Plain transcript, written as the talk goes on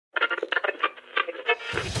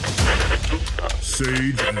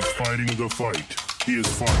Sage and is fighting the fight. He has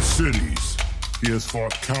fought cities. He has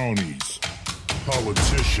fought counties,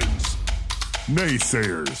 politicians,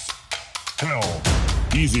 naysayers. Hell,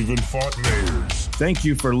 he's even fought mayors. Thank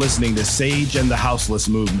you for listening to Sage and the Houseless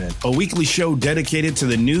Movement, a weekly show dedicated to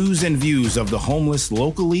the news and views of the homeless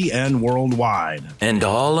locally and worldwide. And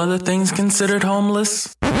all other things considered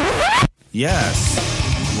homeless?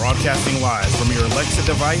 Yes. Broadcasting live from your Alexa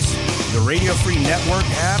device, the Radio Free Network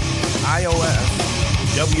app, iOS,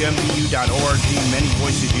 WMBU.org, Many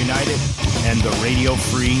Voices United, and the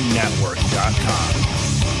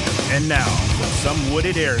RadioFreeNetwork.com. And now, from some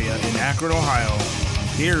wooded area in Akron, Ohio,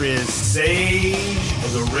 here is Sage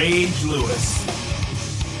the Rage Lewis.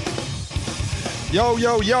 Yo,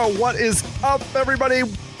 what is up, everybody?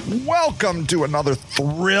 Welcome to another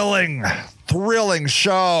thrilling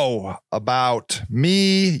show about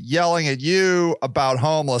me yelling at you about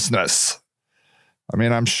homelessness. I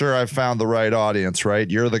mean, I'm sure I've found the right audience, right?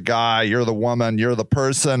 You're the guy, you're the woman, you're the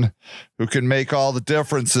person who can make all the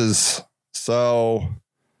differences. So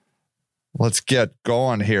let's get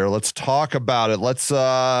going here. Let's talk about it. Let's,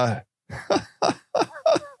 I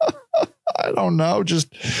don't know, just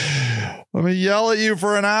let me yell at you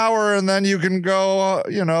for an hour and then you can go,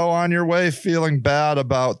 on your way feeling bad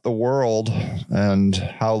about the world and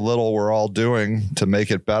how little we're all doing to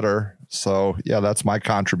make it better. So, yeah, that's my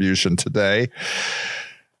contribution today.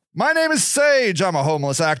 My name is Sage. I'm a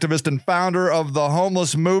homeless activist and founder of the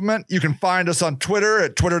Homeless Movement. You can find us on Twitter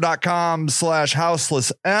at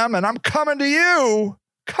twitter.com/houselessm. And I'm coming to you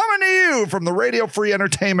from the Radio Free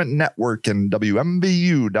Entertainment Network and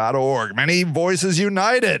WMBU.org. Many Voices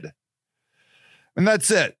United. And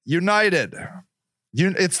that's it. United.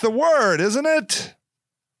 It's the word, isn't it?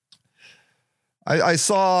 I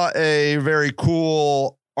saw a very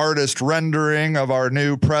cool artist rendering of our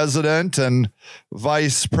new president and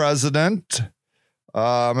vice president.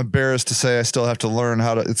 I'm embarrassed to say I still have to learn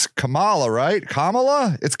how to. It's Kamala, right?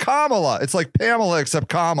 Kamala? It's Kamala. It's like Pamela except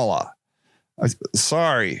Kamala.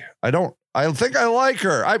 Sorry. I think I like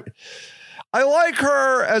her. I like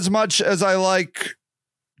her as much as I like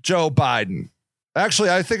Joe Biden. Actually,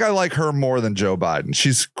 I think I like her more than Joe Biden.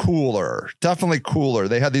 She's cooler. Definitely cooler.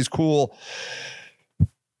 They had these cool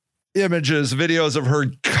images, videos of her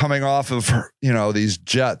coming off of her, these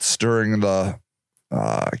jets during the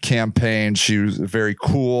campaign. She was very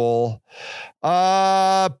cool.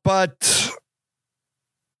 But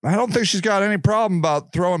I don't think she's got any problem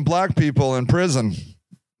about throwing black people in prison.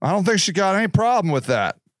 I don't think she got any problem with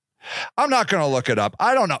that. I'm not going to look it up.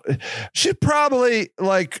 I don't know. She's probably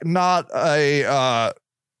not a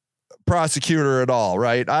prosecutor at all,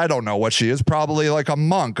 right? I don't know what she is. Probably like a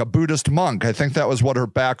monk, a Buddhist monk. I think that was what her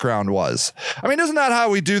background was. I mean, isn't that how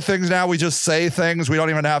we do things now? We just say things. We don't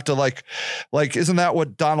even have to like, isn't that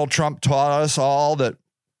what Donald Trump taught us all? That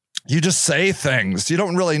you just say things. You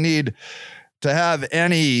don't really need to have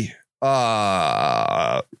any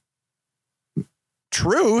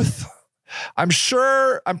truth. I'm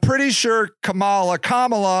pretty sure Kamala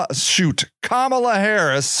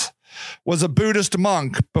Harris was a Buddhist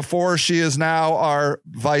monk before she is now our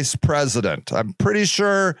vice president. I'm pretty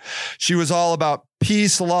sure she was all about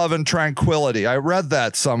peace, love, and tranquility. I read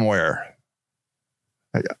that somewhere.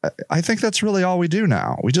 I think that's really all we do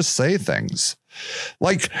now. We just say things.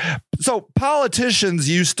 So politicians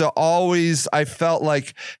used to always, I felt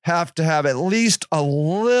like, have to have at least a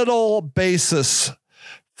little basis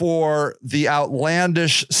for the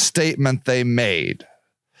outlandish statement they made.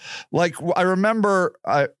 I remember,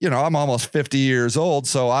 I'm almost 50 years old,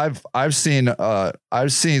 so I've seen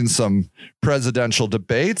some presidential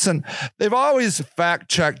debates, and they've always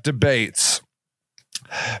fact-checked debates.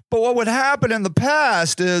 But what would happen in the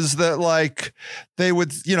past is that they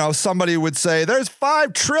would, somebody would say, there's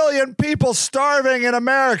 5 trillion people starving in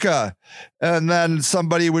America. And then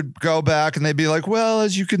somebody would go back and they'd be like, well,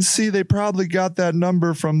 as you can see, they probably got that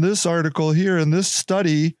number from this article here in this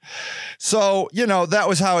study. So, that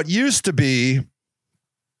was how it used to be.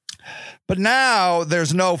 But now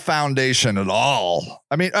there's no foundation at all.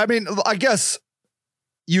 I mean, I guess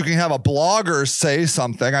you can have a blogger say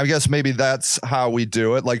something. I guess maybe that's how we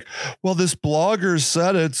do it. Well, this blogger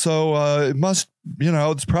said it, so it must,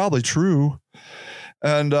 it's probably true.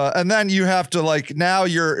 And then you have to now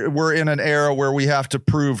we're in an era where we have to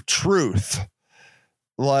prove truth,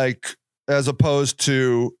 as opposed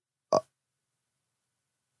to,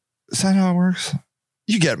 is that how it works?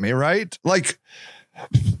 You get me, right?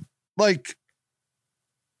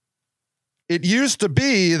 It used to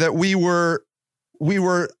be that we were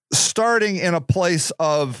starting in a place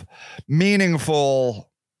of meaningful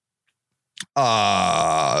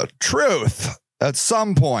truth at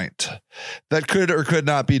some point. that could or could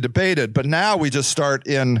not be debated. But now we just start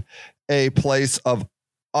in a place of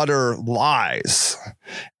utter lies.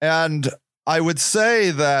 And I would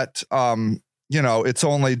say that, it's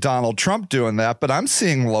only Donald Trump doing that, but I'm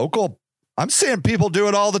seeing people do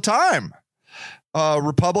it all the time.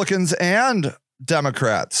 Republicans and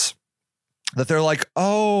Democrats, that they're like,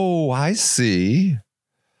 oh, I see.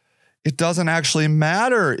 It doesn't actually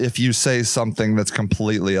matter if you say something that's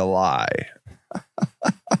completely a lie.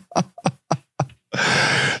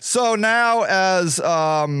 So now, as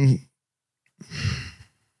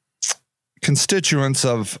constituents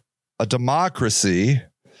of a democracy,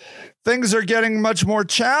 things are getting much more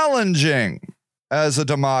challenging as a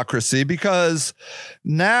democracy, because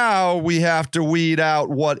now we have to weed out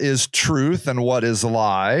what is truth and what is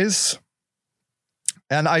lies.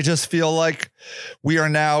 And I just feel like we are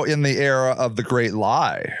now in the era of the great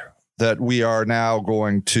lie, that we are now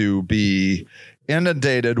going to be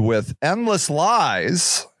inundated with endless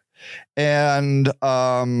lies, and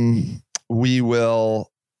we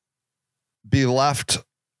will be left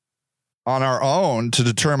on our own to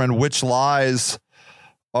determine which lies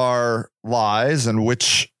are lies and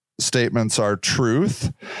which statements are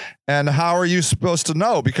truth. And how are you supposed to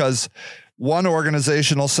know? Because one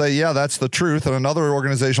organization will say, yeah, that's the truth, and another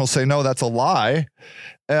organization will say, no, that's a lie.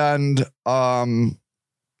 And then,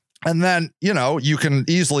 you can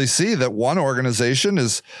easily see that one organization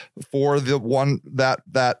is for the one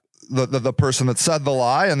the person that said the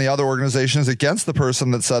lie, and the other organization is against the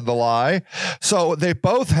person that said the lie. So they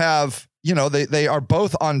both have, they are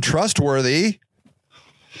both untrustworthy.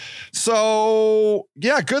 So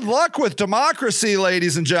yeah, good luck with democracy,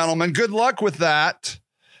 ladies and gentlemen. Good luck with that.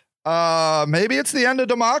 Maybe it's the end of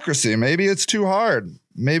democracy. Maybe it's too hard.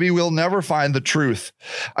 Maybe we'll never find the truth.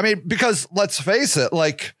 I mean, because let's face it,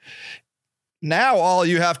 like, now all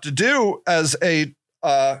you have to do as a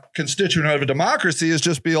constituent of a democracy is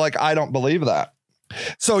just be like, I don't believe that.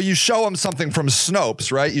 So you show them something from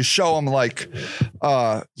Snopes, right? You show them like,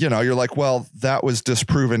 you're like, well, that was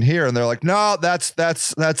disproven here. And they're like, no, that's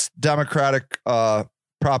Democratic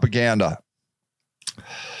propaganda.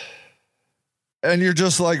 And you're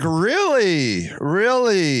just like, really?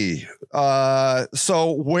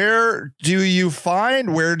 So where do you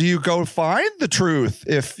go find the truth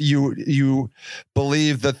if you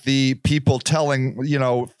believe that the people telling,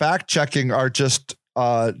 fact checking are just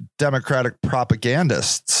Democratic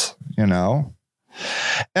propagandists,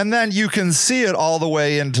 And then you can see it all the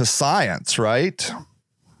way into science, right?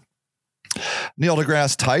 Neil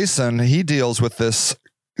deGrasse Tyson, he deals with this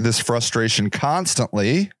frustration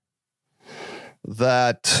constantly,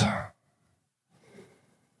 that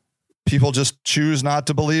people just choose not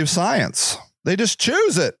to believe science. They just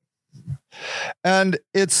choose it. And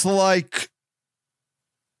it's like,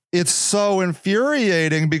 it's so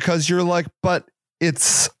infuriating, because you're like, but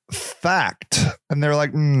it's fact. And they're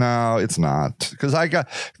like, no, it's not. Because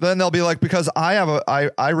then they'll be like, because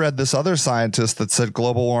I read this other scientist that said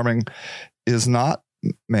global warming is not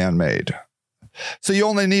man-made. So you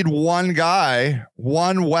only need one guy,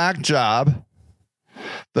 one whack job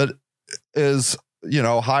that is,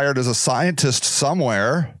 hired as a scientist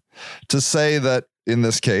somewhere to say that, in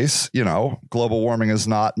this case, global warming is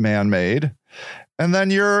not man-made. And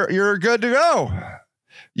then you're good to go.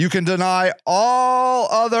 You can deny all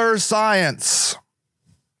other science.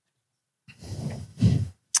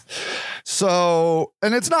 So,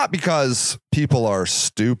 and it's not because people are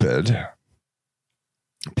stupid.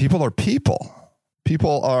 People are people.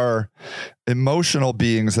 People are emotional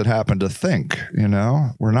beings that happen to think,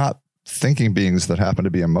 We're not thinking beings that happen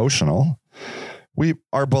to be emotional.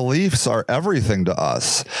 Our beliefs are everything to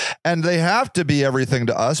us, and they have to be everything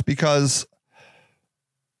to us, because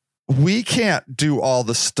we can't do all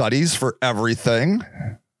the studies for everything,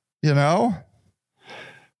 We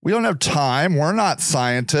don't have time. We're not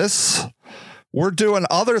scientists. We're doing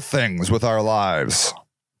other things with our lives.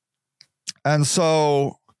 And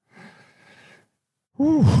so,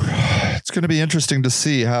 it's going to be interesting to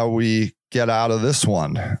see how we get out of this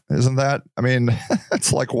one. Isn't that? I mean,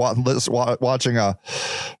 it's like watching a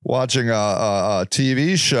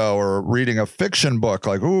TV show or reading a fiction book.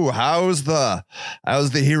 Like, how's the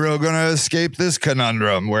hero going to escape this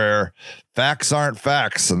conundrum where facts aren't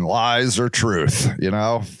facts and lies are truth?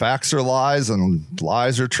 Facts are lies and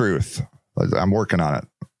lies are truth. I'm working on it.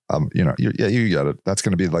 You get it. That's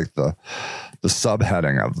going to be like the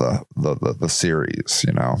subheading of the series,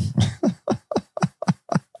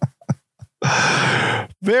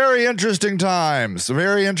 Very interesting times.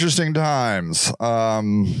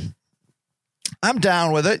 I'm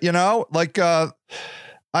down with it, like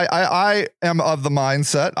I am of the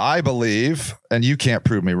mindset, I believe, and you can't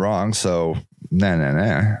prove me wrong, so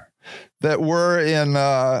nah, that we're in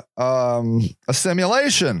a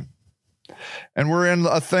simulation, and we're in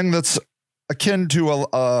a thing that's akin to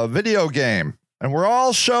a video game. And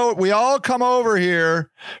we all come over here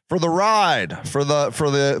for the ride, for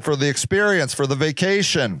the experience, for the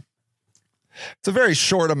vacation. It's a very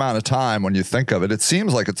short amount of time when you think of it. It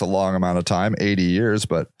seems like it's a long amount of time, 80 years,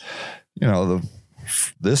 but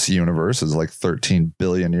this universe is like 13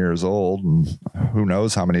 billion years old, and who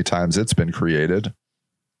knows how many times it's been created.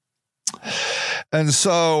 And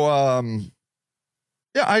so,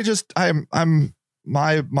 I'm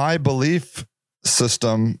my belief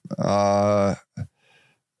system for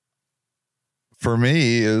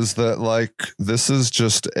me is that like this is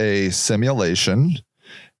just a simulation,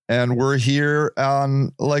 and we're here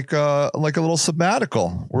on like a little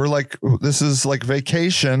sabbatical. We're like, this is like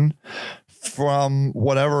vacation from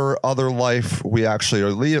whatever other life we actually are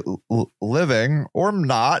living, or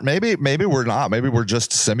not. Maybe we're not. Maybe we're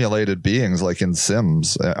just simulated beings like in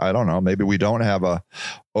Sims. I don't know. Maybe we don't have a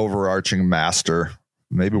overarching master.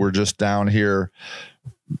 Maybe we're just down here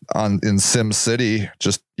in Sim City,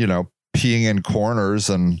 just, peeing in corners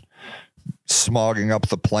and smogging up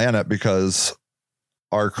the planet because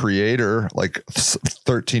our creator, like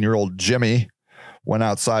 13-year-old Jimmy, went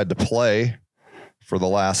outside to play for the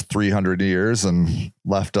last 300 years and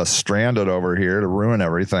left us stranded over here to ruin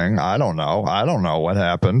everything. I don't know what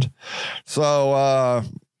happened. So,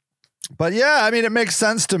 but yeah, I mean, it makes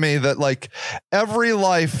sense to me that like every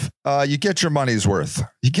life, you get your money's worth.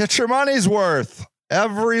 You get your money's worth.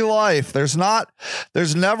 Every life. There's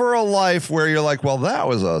never a life where you're like, well, that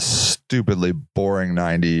was a stupidly boring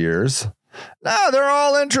 90 years. No, they're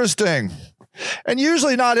all interesting. And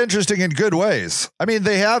usually not interesting in good ways. I mean,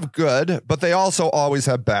 they have good, but they also always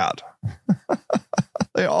have bad.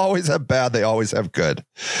 They always have bad. They always have good.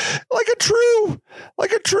 Like a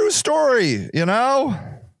true story,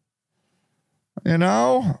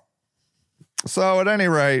 So at any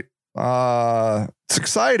rate, it's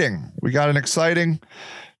exciting. We got an exciting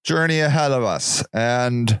journey ahead of us.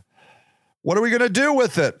 And what are we going to do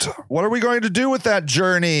with it? What are we going to do with that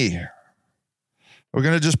journey? We're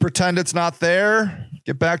going to just pretend it's not there,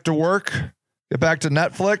 get back to work, get back to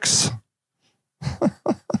Netflix.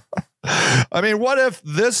 I mean, what if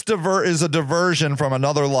this is a diversion from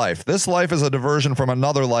another life? This life is a diversion from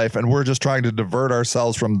another life, and we're just trying to divert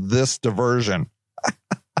ourselves from this diversion.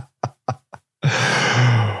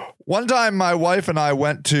 One time, my wife and I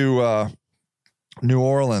went to New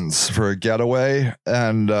Orleans for a getaway,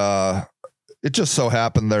 and it just so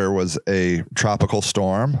happened there was a tropical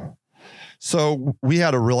storm. So we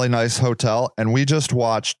had a really nice hotel, and we just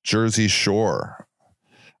watched Jersey Shore.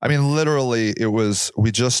 I mean, literally,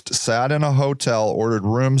 we just sat in a hotel, ordered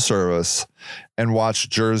room service, and watched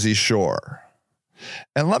Jersey Shore.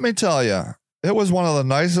 And let me tell you, it was one of the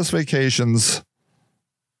nicest vacations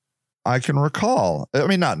I can recall. I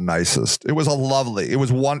mean, not nicest. It was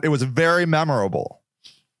it was very memorable.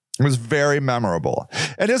 It was very memorable.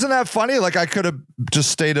 And isn't that funny? Like, I could have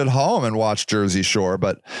just stayed at home and watched Jersey Shore,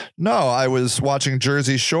 but no, I was watching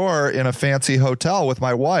Jersey Shore in a fancy hotel with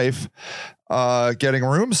my wife, getting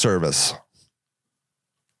room service.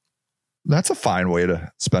 That's a fine way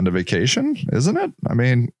to spend a vacation, isn't it? I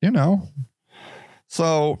mean,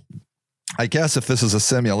 So I guess if this is a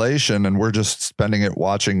simulation and we're just spending it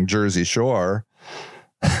watching Jersey Shore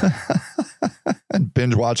and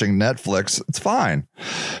binge watching Netflix, it's fine.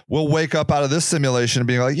 We'll wake up out of this simulation and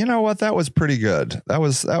being like, you know what? That was pretty good. That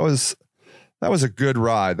was a good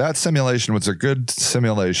ride. That simulation was a good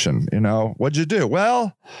simulation. What'd you do?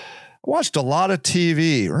 Well, I watched a lot of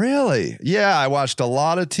TV. Really? Yeah, I watched a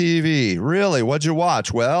lot of TV. Really? What'd you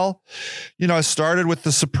watch? Well, I started with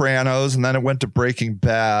The Sopranos, and then it went to Breaking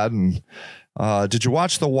Bad. And did you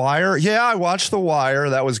watch The Wire? Yeah, I watched The Wire.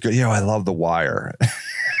 That was good. I love The Wire.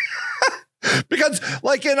 Because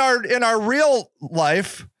like in our real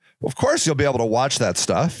life, of course you'll be able to watch that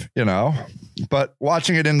stuff, but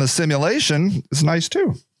watching it in the simulation is nice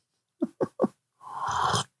too.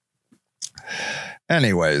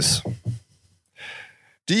 Anyways,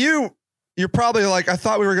 you're probably like, I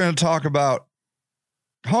thought we were going to talk about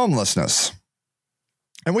homelessness.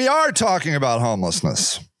 And we are talking about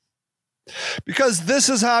homelessness. Because this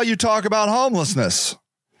is how you talk about homelessness.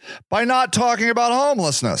 By not talking about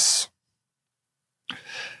homelessness.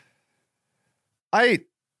 I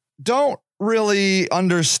don't really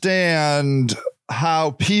understand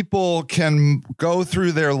how people can go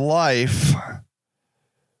through their life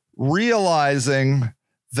realizing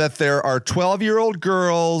that there are 12-year-old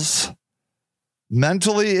girls,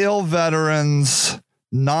 mentally ill veterans,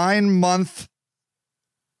 9-month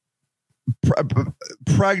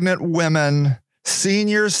pregnant women,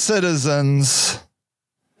 senior citizens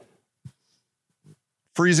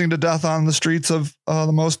freezing to death on the streets of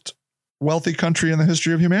the most wealthy country in the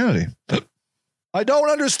history of humanity. I don't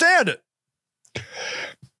understand it.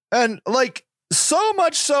 And like, so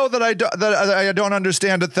much so that I don't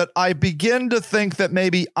understand it, that I begin to think that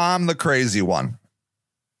maybe I'm the crazy one.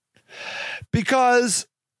 Because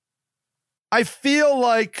I feel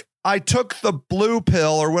like I took the blue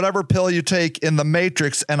pill or whatever pill you take in the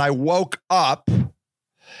Matrix, and I woke up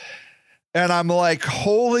and I'm like,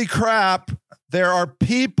 holy crap, there are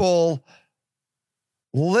people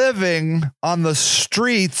living on the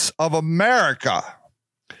streets of America.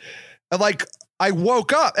 And like, I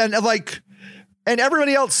woke up and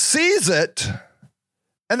everybody else sees it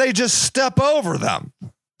and they just step over them.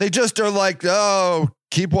 They just are like, oh,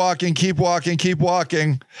 keep walking, keep walking, keep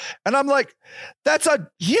walking. And I'm like, that's a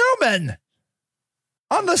human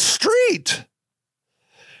on the street.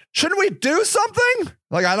 Shouldn't we do something?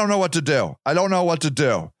 Like, I don't know what to do. I don't know what to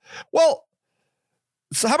do. Well,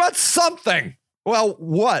 so how about something? Well,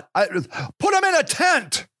 what? Put them in a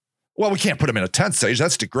tent. Well, we can't put them in a tent, Sage.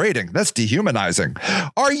 That's degrading. That's dehumanizing.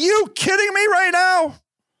 Are you kidding me right now?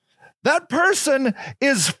 That person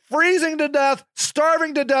is freezing to death,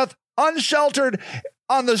 starving to death, unsheltered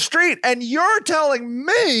on the street, and you're telling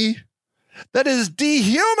me that is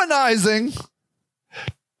dehumanizing,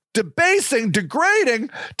 debasing, degrading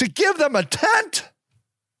to give them a tent?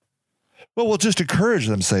 Well, we'll just encourage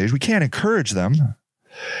them, Sage. We can't encourage them.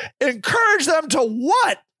 Encourage them to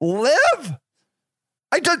what? Live?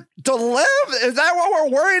 To live? Is that what we're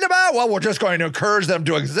worried about? Well, we're just going to encourage them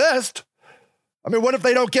to exist. I mean, what if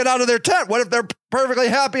they don't get out of their tent? What if they're perfectly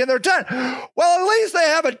happy in their tent? Well, at least they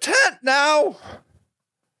have a tent now.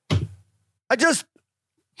 I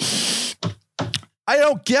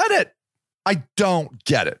don't get it. I don't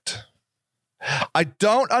get it. I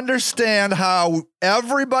don't understand how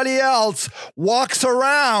everybody else walks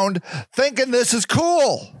around thinking this is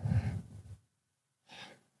cool.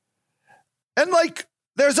 And like,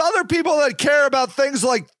 there's other people that care about things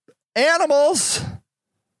like animals,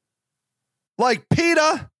 like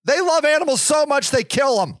PETA. They love animals so much they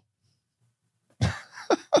kill them.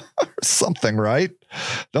 Something, right?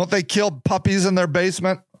 Don't they kill puppies in their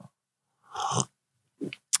basement?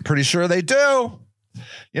 Pretty sure they do.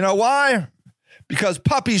 You know why? Because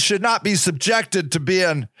puppies should not be subjected to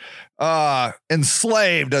being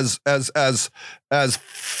enslaved as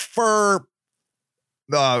fur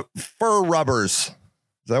rubbers.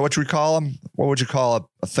 Is that what you call them? What would you call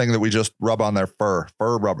a thing that we just rub on their fur?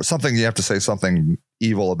 Fur rubber. Something you have to say something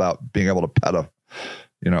evil about being able to pet a,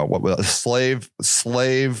 slave,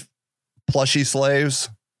 plushy slaves,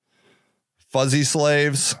 fuzzy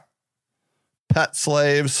slaves, pet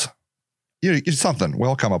slaves. Something.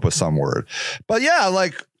 We'll come up with some word. But yeah,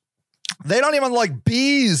 like, they don't even like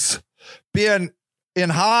bees being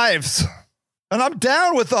in hives. And I'm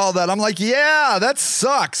down with all that. I'm like, yeah, that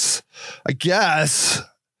sucks, I guess.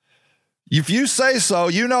 If you say so,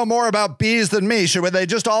 you know more about bees than me. Should they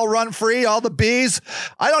just all run free, all the bees?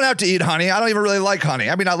 I don't have to eat honey. I don't even really like honey.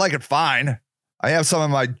 I mean, I like it fine. I have some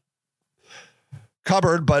in my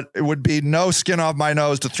cupboard, but it would be no skin off my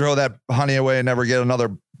nose to throw that honey away and never get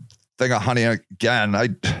another thing of honey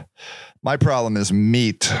again. My problem is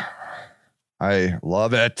meat. I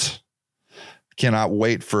love it. Cannot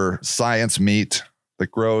wait for science meat that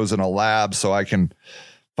grows in a lab so I can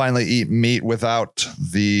finally eat meat without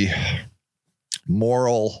the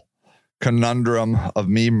moral conundrum of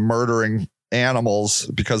me murdering animals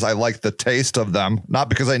because I like the taste of them, not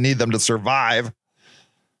because I need them to survive.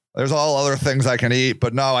 There's all other things I can eat,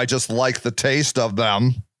 but no, I just like the taste of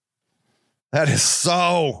them. That is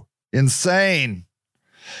so insane.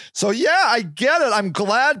 So yeah, I get it. I'm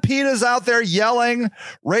glad PETA's out there yelling,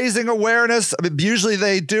 raising awareness. I mean, usually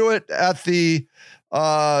they do it at the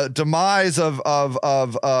demise of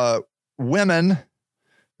women.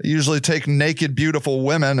 They usually take naked, beautiful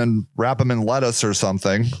women and wrap them in lettuce or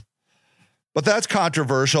something. But that's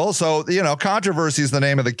controversial. So, controversy is the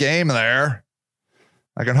name of the game there.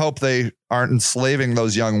 I can hope they aren't enslaving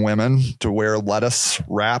those young women to wear lettuce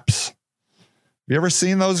wraps. You ever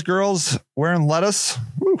seen those girls wearing lettuce?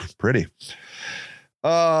 Woo, pretty.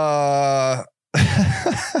 So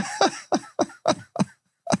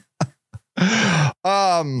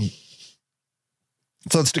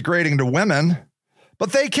it's degrading to women,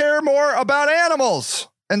 but they care more about animals.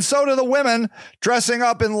 And so do the women dressing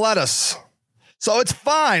up in lettuce. So it's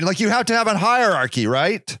fine. Like, you have to have a hierarchy,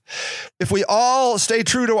 right? If we all stay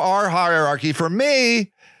true to our hierarchy, for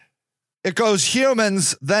me, it goes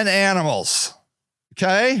humans, then animals.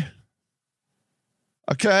 Okay?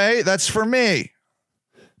 Okay, that's for me.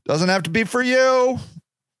 Doesn't have to be for you.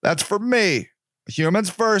 That's for me. Humans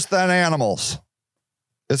first, then animals.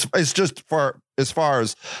 It's just for as far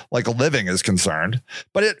as like living is concerned.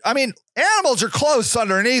 But animals are close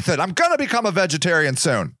underneath it. I'm going to become a vegetarian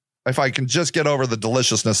soon if I can just get over the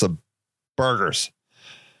deliciousness of burgers.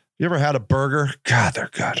 You ever had a burger? God, they're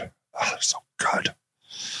good. Oh, they're so good.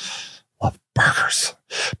 Love burgers.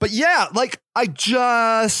 But yeah, like I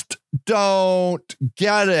just don't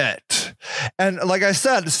get it. And like I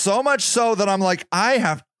said, so much so that I'm like,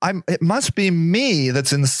 it must be me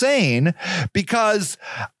that's insane because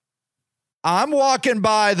I'm walking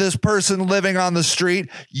by this person living on the street.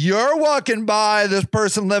 You're walking by this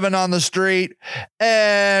person living on the street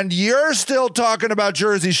and you're still talking about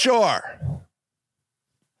Jersey Shore.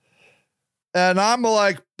 And I'm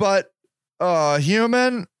like, but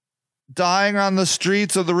human dying on the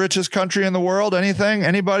streets of the richest country in the world? Anything?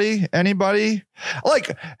 Anybody?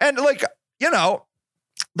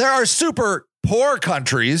 There are super poor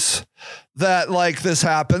countries that like this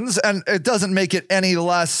happens, and it doesn't make it any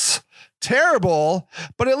less terrible,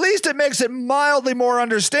 but at least it makes it mildly more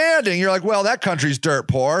understanding. You're like, well, that country's dirt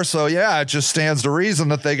poor, so yeah, it just stands to reason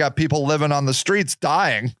that they got people living on the streets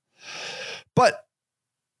dying. But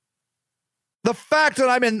the fact that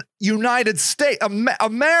I'm in United States,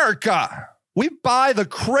 America, we buy the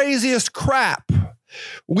craziest crap.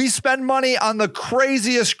 We spend money on the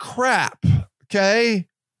craziest crap. Okay.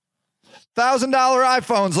 $1,000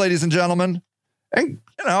 iPhones, ladies and gentlemen. And,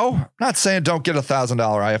 I'm not saying don't get a $1,000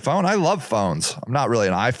 iPhone. I love phones. I'm not really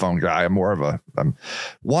an iPhone guy. I'm more of I'm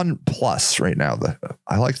OnePlus right now.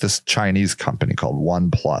 I like this Chinese company called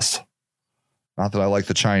OnePlus. Not that I like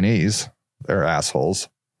the Chinese. They're assholes.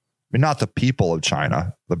 I mean, not the people of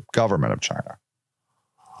China, the government of China.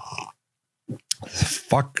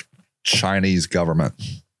 Fuck Chinese government.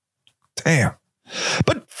 Damn.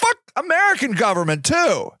 But fuck American government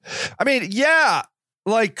too. I mean, yeah,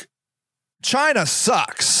 like China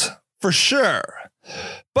sucks for sure,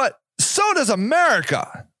 but so does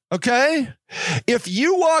America. Okay. If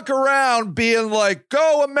you walk around being like,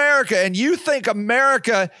 go America, and you think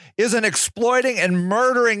America isn't exploiting and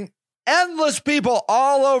murdering endless people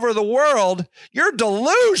all over the world, you're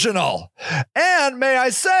delusional. And may I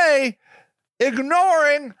say,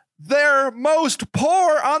 ignoring their most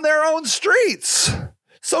poor on their own streets.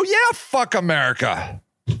 So yeah, fuck America.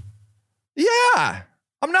 Yeah.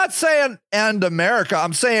 I'm not saying end America.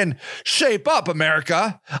 I'm saying shape up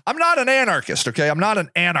America. I'm not an anarchist, okay? I'm not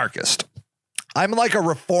an anarchist. I'm like a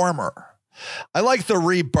reformer. I like the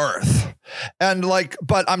rebirth. And like,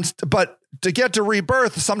 but to get to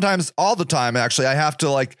rebirth, sometimes, all the time, actually, I have to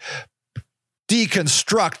like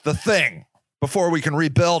deconstruct the thing before we can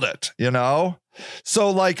rebuild it,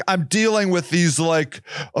 So like I'm dealing with these like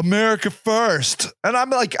America first. And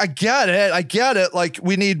I'm like, I get it. Like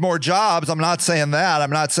we need more jobs. I'm not saying that.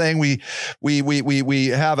 I'm not saying we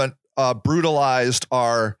haven't brutalized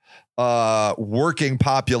our working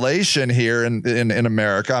population here in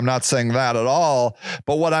America. I'm not saying that at all.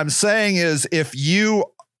 But what I'm saying is if you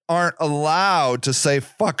aren't allowed to say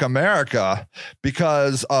fuck America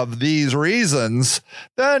because of these reasons,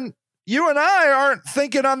 then you and I aren't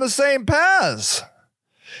thinking on the same paths.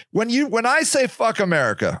 When I say fuck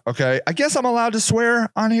America, okay, I guess I'm allowed to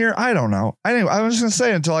swear on here. I don't know. Anyway, I was just going to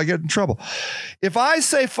say it until I get in trouble. If I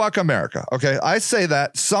say fuck America, okay, I say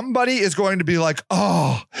that, somebody is going to be like,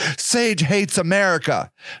 oh, Sage hates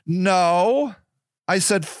America. No, I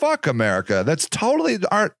said fuck America. That's totally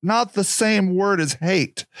not the same word as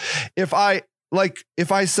hate. If I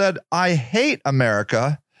said I hate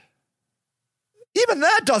America, even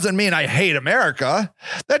that doesn't mean I hate America.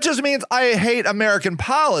 That just means I hate American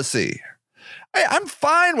policy. I'm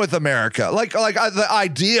fine with America. Like the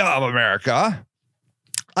idea of America.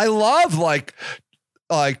 I love like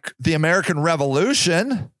the American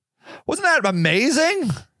Revolution. Wasn't that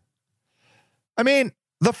amazing? I mean,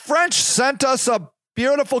 the French sent us a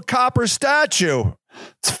beautiful copper statue.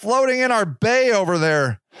 It's floating in our bay over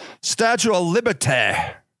there. Statue of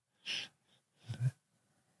Liberté.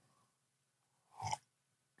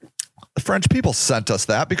 The French people sent us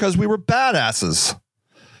that because we were badasses.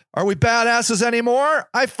 Are we badasses anymore?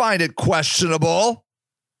 I find it questionable.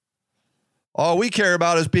 All we care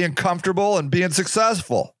about is being comfortable and being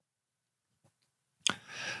successful.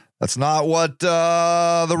 That's not what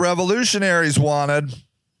the revolutionaries wanted.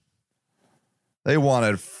 They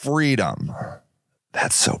wanted freedom.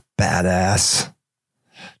 That's so badass.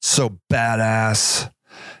 So badass.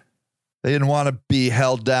 They didn't want to be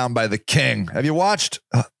held down by the king. Have you watched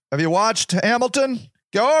Hamilton?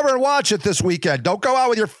 Go over and watch it this weekend. Don't go out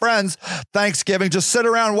with your friends Thanksgiving. Just sit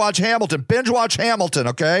around and watch Hamilton. Binge watch Hamilton,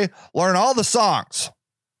 okay? Learn all the songs.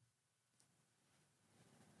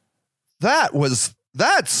 That's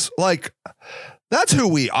who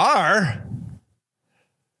we are.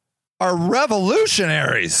 Are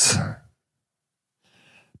revolutionaries.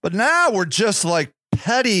 But now we're just like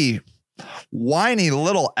petty, whiny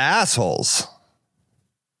little assholes.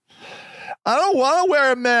 I don't want to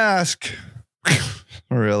wear a mask.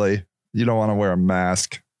 Really? You don't want to wear a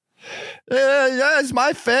mask? Yeah, it's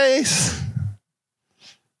my face.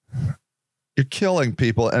 You're killing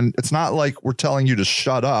people, and it's not like we're telling you to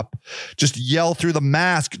shut up. Just yell through the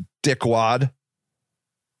mask, dickwad.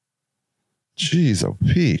 Jeez, oh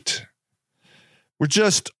Pete. We're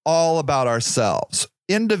just all about ourselves.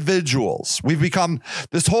 Individuals. We've become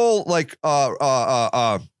this whole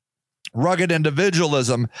rugged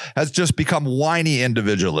individualism has just become whiny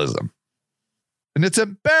individualism. And it's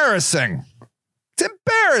embarrassing. It's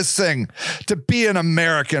embarrassing to be an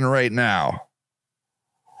American right now.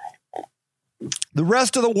 The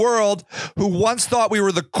rest of the world, who once thought we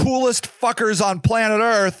were the coolest fuckers on planet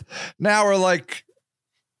Earth, now are like,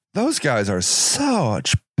 those guys are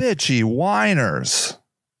such bitchy whiners.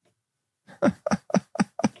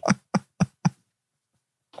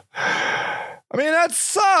 I mean, that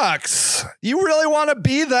sucks. You really want to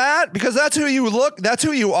be that? Because that's who you look, that's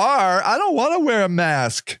who you are. I don't want to wear a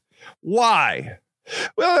mask. Why?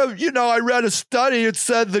 Well, I read a study. It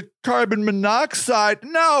said the carbon monoxide.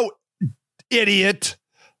 No, idiot.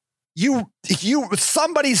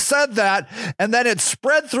 Somebody said that, and then it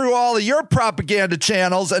spread through all of your propaganda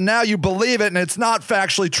channels, and now you believe it, and it's not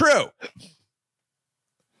factually true.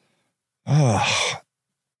 Oh,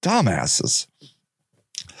 dumbasses.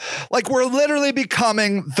 Like, we're literally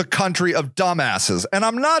becoming the country of dumbasses. And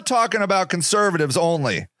I'm not talking about conservatives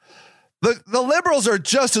only. The liberals are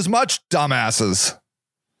just as much dumbasses.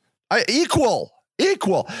 Equal.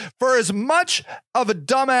 For as much of a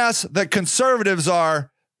dumbass that conservatives are,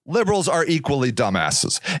 liberals are equally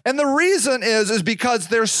dumbasses. And the reason is because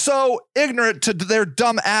they're so ignorant to their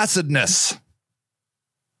dumbassedness.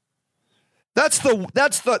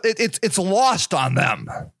 It's lost on them.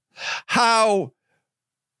 How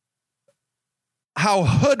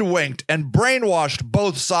hoodwinked and brainwashed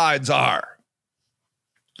both sides are.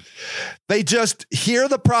 They just hear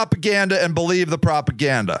the propaganda and believe the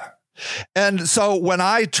propaganda. And so when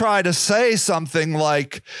I try to say something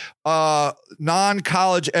like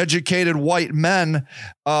non-college educated white men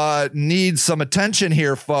need some attention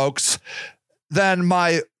here, folks, then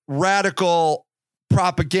my radical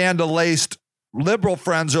propaganda-laced liberal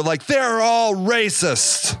friends are like, they're all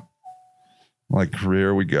racist. Like,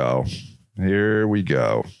 here we go. Here we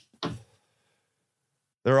go.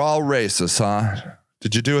 They're all racist, huh?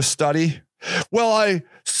 Did you do a study? Well, I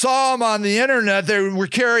saw them on the internet. They were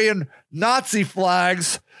carrying Nazi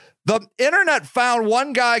flags. The internet found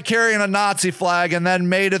one guy carrying a Nazi flag and then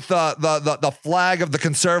made it the flag of the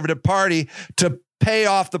Conservative Party to pay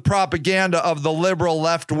off the propaganda of the liberal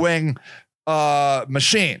left-wing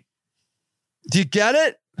machine. Do you get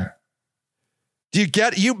it?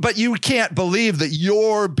 But you can't believe that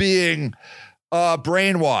you're being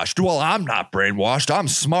brainwashed. Well, I'm not brainwashed. I'm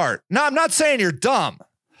smart. No, I'm not saying you're dumb.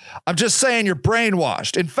 I'm just saying you're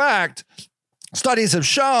brainwashed. In fact, studies have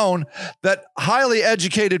shown that highly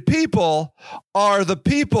educated people are the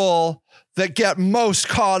people that get most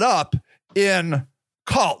caught up in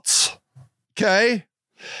cults. Okay?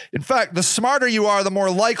 In fact, the smarter you are, the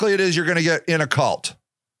more likely it is you're going to get in a cult.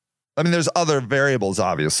 I mean, there's other variables,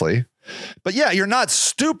 obviously. But yeah, you're not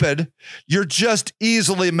stupid. You're just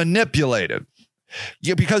easily manipulated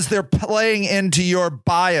because they're playing into your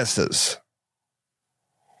biases.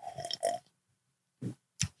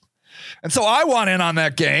 And so I want in on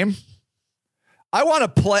that game. I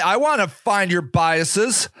want to find your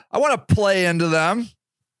biases. I want to play into them.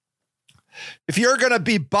 If you're going to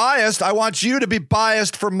be biased, I want you to be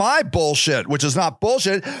biased for my bullshit, which is not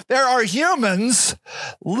bullshit. There are humans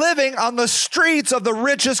living on the streets of the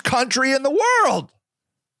richest country in the world.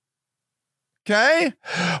 Okay?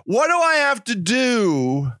 What do I have to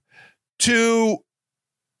do to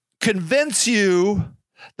convince you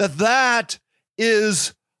that that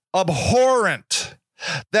is abhorrent,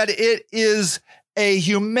 that it is a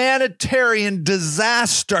humanitarian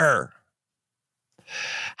disaster?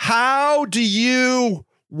 How do you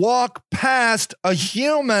walk past a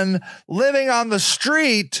human living on the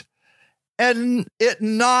street and it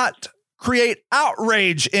not create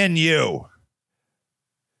outrage in you?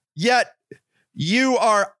 Yet you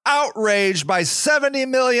are outraged by 70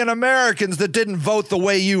 million Americans that didn't vote the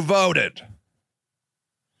way you voted.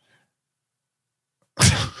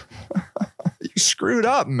 screwed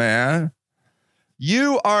up, man.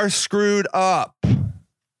 You are screwed up.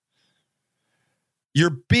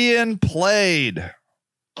 You're being played.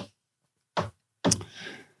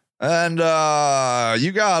 And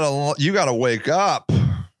you gotta wake up.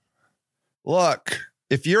 Look,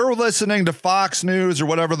 if you're listening to Fox News or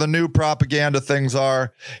whatever the new propaganda things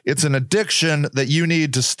are, it's an addiction that you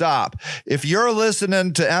need to stop. If you're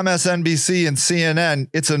listening to MSNBC and CNN,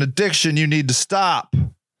 it's an addiction you need to stop.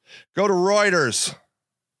 Go to Reuters.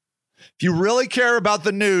 If you really care about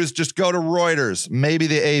the news, just go to Reuters, maybe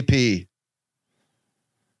the AP.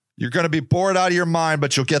 You're going to be bored out of your mind,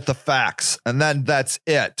 but you'll get the facts. And then that's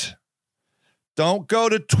it. Don't go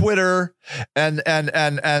to Twitter and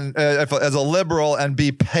as a liberal and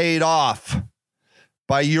be paid off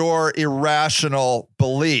by your irrational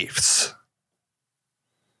beliefs.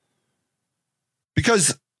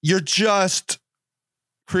 Because you're just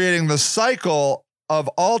creating the cycle of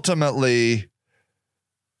ultimately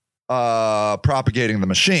propagating the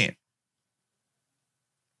machine.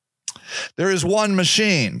 There is one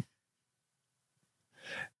machine,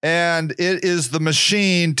 and it is the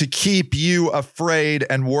machine to keep you afraid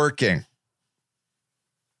and working.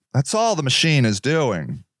 That's all the machine is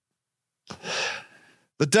doing.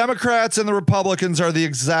 The Democrats and the Republicans are the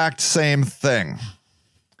exact same thing.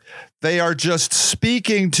 They are just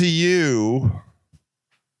speaking to you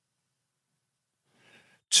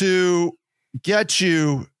to get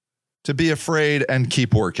you to be afraid and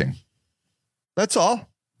keep working. That's all.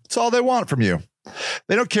 That's all they want from you.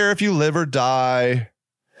 They don't care if you live or die.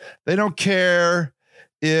 They don't care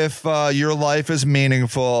if your life is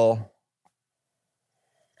meaningful.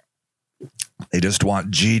 They just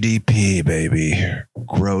want GDP, baby.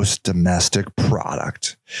 Gross domestic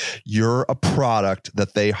product. You're a product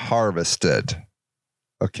that they harvested.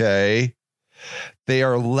 Okay? They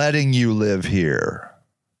are letting you live here.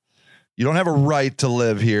 You don't have a right to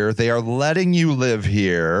live here. They are letting you live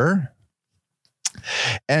here.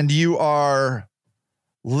 And you are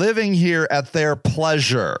living here at their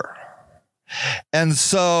pleasure. And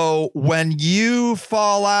so when you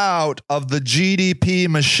fall out of the GDP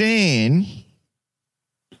machine,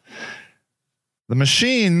 the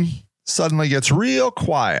machine suddenly gets real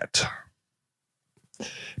quiet.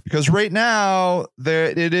 Because right now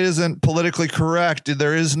it isn't politically correct.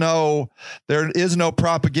 There is no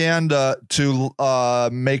propaganda to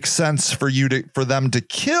make sense for them to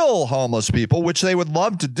kill homeless people, which they would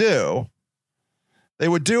love to do. They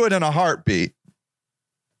would do it in a heartbeat.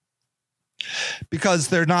 Because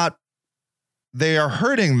they are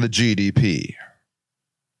hurting the GDP.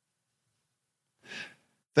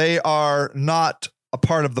 They are not a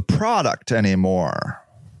part of the product anymore.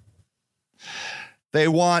 They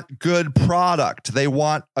want good product. They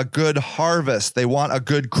want a good harvest. They want a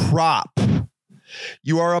good crop.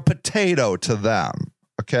 You are a potato to them,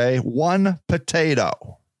 okay? One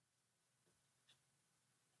potato.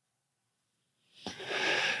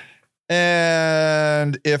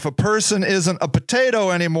 And if a person isn't a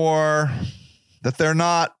potato anymore, that they're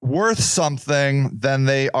not worth something, then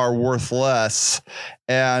they are worthless.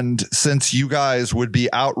 And since you guys would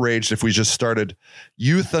be outraged if we just started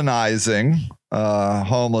euthanizing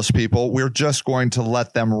homeless people, we're just going to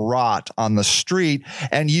let them rot on the street,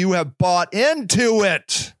 and you have bought into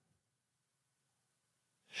it.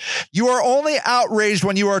 You are only outraged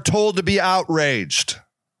when you are told to be outraged.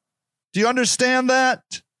 Do you understand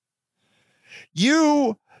that?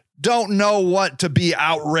 You don't know what to be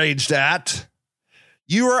outraged at.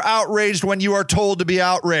 You are outraged when you are told to be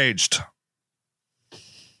outraged.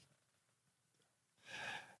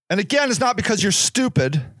 And again, it's not because you're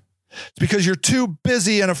stupid. It's because you're too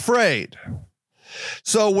busy and afraid.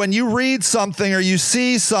 So when you read something or you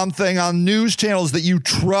see something on news channels that you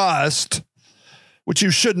trust, which you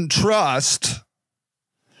shouldn't trust,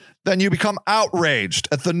 then you become outraged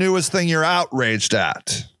at the newest thing you're outraged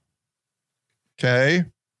at. Okay?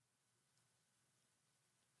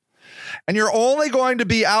 And you're only going to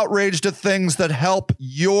be outraged at things that help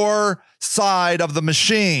your side of the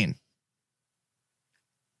machine.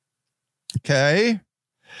 Okay?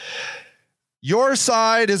 Your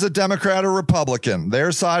side is a Democrat or Republican.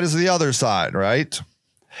 Their side is the other side, right?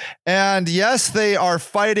 And yes, they are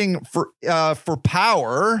fighting for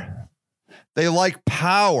power. They like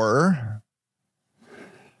power.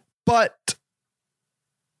 But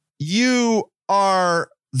you are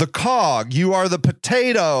the cog. You are the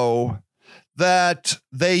potato that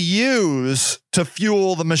they use to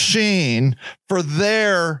fuel the machine for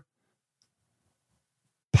their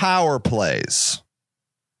power plays.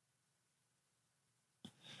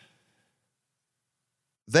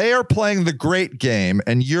 They are playing the great game,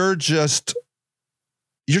 and you're just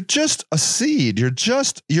you're just a seed. You're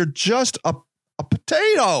just a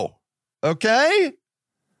potato. Okay?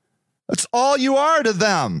 That's all you are to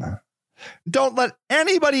them. Don't let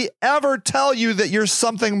anybody ever tell you that you're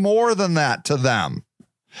something more than that to them.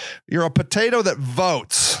 You're a potato that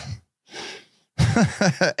votes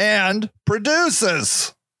and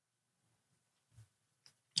produces.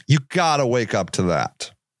 You gotta wake up to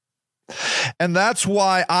that. And that's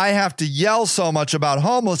why I have to yell so much about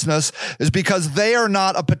homelessness, is because they are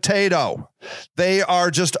not a potato. They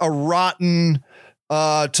are just a rotten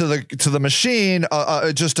to the machine,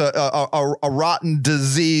 just a rotten,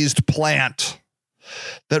 diseased plant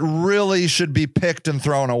that really should be picked and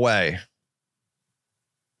thrown away.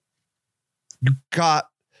 You got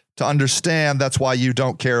to understand that's why you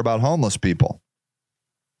don't care about homeless people,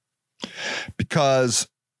 because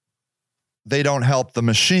they don't help the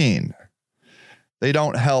machine. They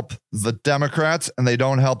don't help the Democrats and they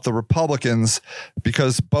don't help the Republicans,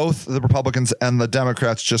 because both the Republicans and the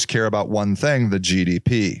Democrats just care about one thing, the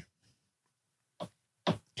GDP.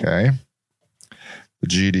 Okay. The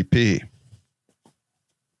GDP.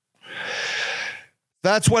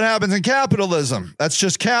 That's what happens in capitalism. That's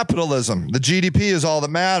just capitalism. The GDP is all that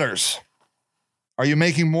matters. Are you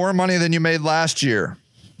making more money than you made last year?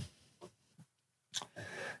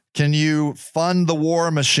 Can you fund the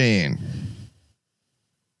war machine?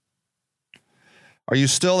 Are you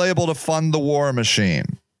still able to fund the war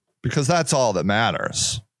machine? Because that's all that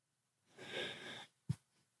matters.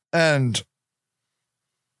 And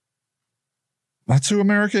that's who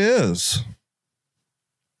America is.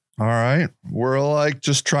 All right. We're like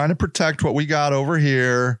just trying to protect what we got over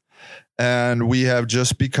here. And we have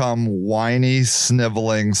just become whiny,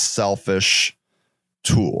 sniveling, selfish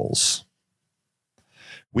tools.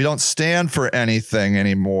 We don't stand for anything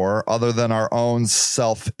anymore other than our own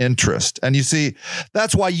self-interest. And you see,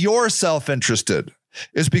 that's why you're self-interested,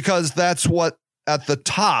 is because that's what at the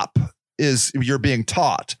top is you're being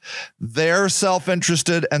taught. They're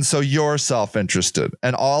self-interested, and so you're self-interested.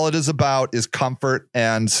 And all it is about is comfort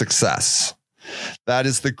and success. That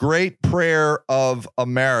is the great prayer of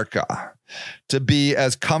America, to be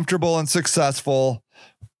as comfortable and successful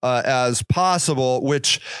as possible,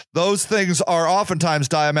 which those things are oftentimes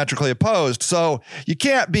diametrically opposed. So you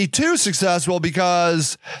can't be too successful,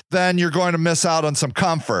 because then you're going to miss out on some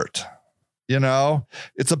comfort. You know,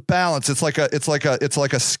 it's a balance. It's like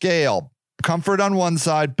a scale. Comfort on one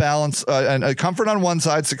side, balance, and comfort on one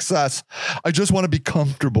side, success. I just want to be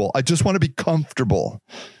comfortable. I just want to be comfortable,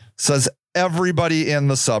 says everybody in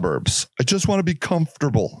the suburbs. I just want to be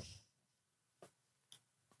comfortable.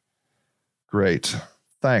 Great.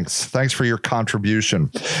 Thanks for your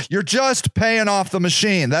contribution. You're just paying off the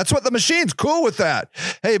machine. That's what the machine's cool with that.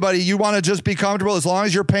 Hey, buddy, you want to just be comfortable as long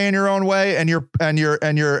as you're paying your own way and you're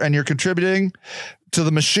contributing to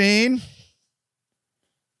the machine.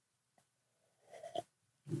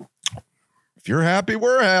 If you're happy,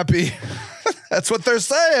 we're happy. That's what they're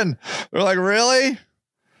saying. They're like, really?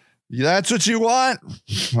 That's what you want?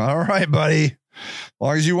 All right, buddy. As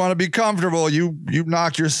long as you want to be comfortable, you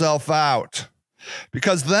knock yourself out.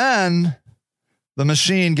 Because then the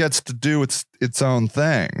machine gets to do its own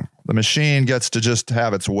thing. The machine gets to just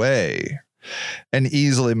have its way and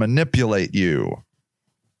easily manipulate you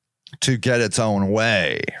to get its own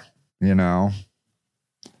way, you know,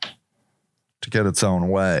 to get its own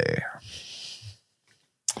way.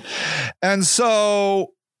 And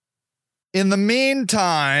so in the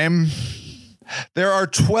meantime, there are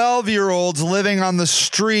 12-year-olds living on the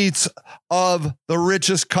streets of the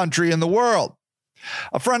richest country in the world.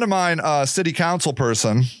 A friend of mine, a city council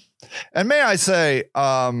person, and may I say,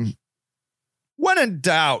 when in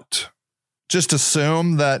doubt, just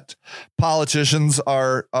assume that politicians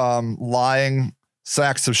are lying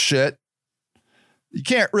sacks of shit. You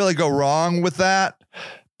can't really go wrong with that.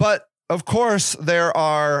 But of course, there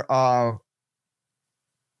are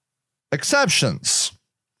exceptions.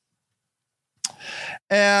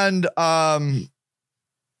 And I've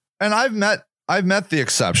met the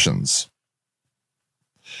exceptions.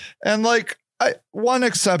 And like one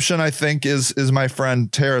exception, I think, is my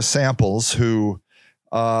friend Tara Samples, who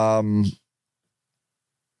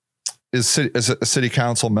is a city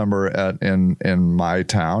council member in my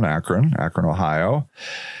town, Akron, Ohio.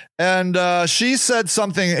 And she said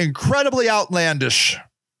something incredibly outlandish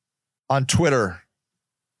on Twitter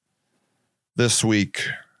this week.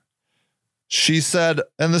 She said,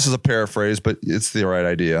 and this is a paraphrase, but it's the right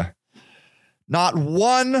idea, not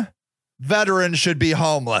one veteran should be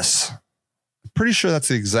homeless. I'm pretty sure that's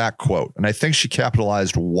the exact quote. And I think she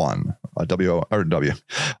capitalized one,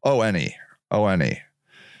 W-O-N-E.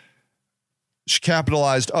 She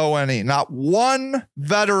capitalized O-N-E. Not one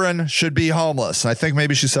veteran should be homeless. And I think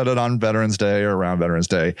maybe she said it on Veterans Day or around Veterans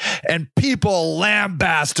Day. And people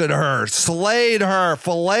lambasted her, slayed her,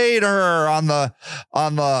 filleted her on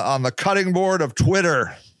the cutting board of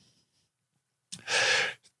Twitter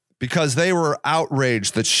because they were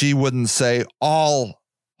outraged that she wouldn't say all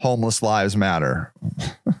homeless lives matter.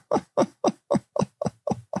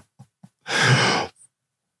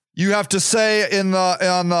 You have to say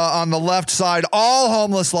on the left side, all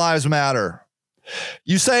homeless lives matter.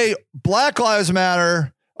 You say Black lives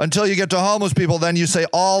matter until you get to homeless people. Then you say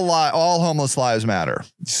all homeless lives matter.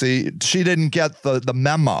 See, she didn't get the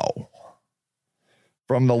memo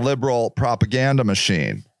from the liberal propaganda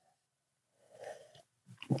machine.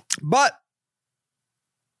 But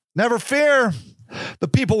never fear, the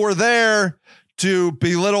people were there to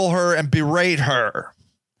belittle her and berate her,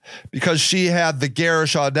 because she had the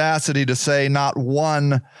garish audacity to say not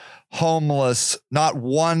one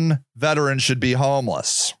veteran should be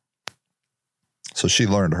homeless. So she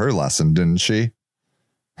learned her lesson, didn't she?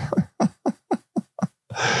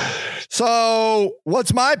 So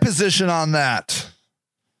what's my position on that?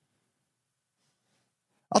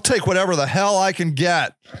 I'll take whatever the hell I can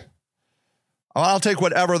get. I'll take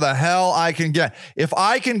whatever the hell I can get. If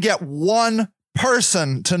I can get one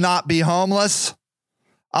person to not be homeless,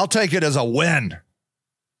 I'll take it as a win.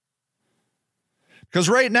 Because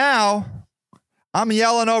right now, I'm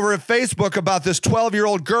yelling over at Facebook about this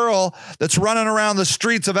 12-year-old girl that's running around the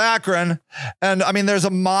streets of Akron. And I mean, there's a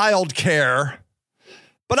mild care,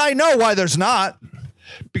 but I know why there's not,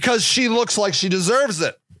 because she looks like she deserves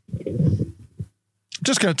it.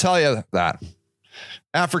 Just going to tell you that.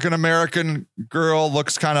 African-American girl,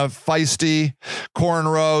 looks kind of feisty,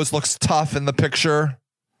 cornrows, looks tough in the picture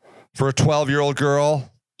for a 12-year-old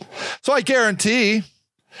girl. So I guarantee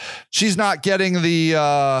she's not getting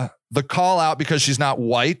the call out because she's not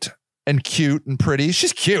white and cute and pretty.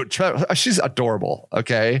 She's cute. She's adorable.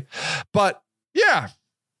 Okay. But yeah,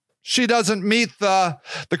 she doesn't meet the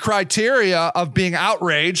criteria of being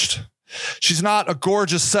outraged. She's not a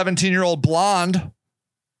gorgeous 17-year-old blonde.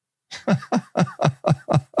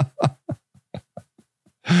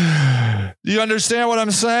 Do you understand what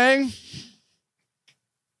I'm saying?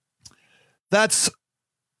 That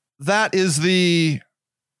is the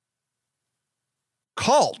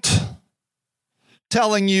cult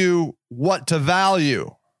telling you what to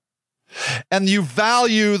value. And you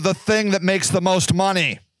value the thing that makes the most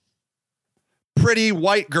money. Pretty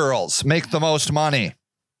white girls make the most money.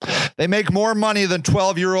 They make more money than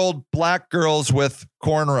 12-year-old black girls with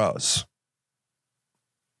cornrows.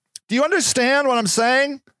 Do you understand what I'm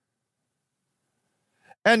saying?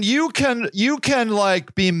 And you can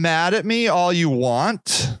like be mad at me all you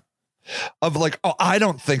want of like, oh, I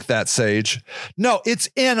don't think that, Sage. No, it's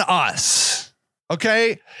in us.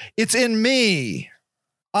 Okay? It's in me.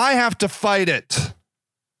 I have to fight it.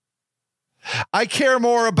 I care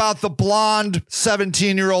more about the blonde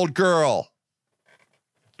 17-year-old girl.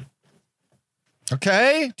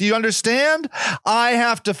 Okay? Do you understand? I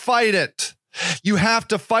have to fight it. You have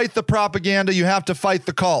to fight the propaganda. You have to fight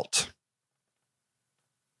the cult.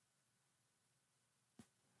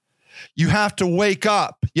 You have to wake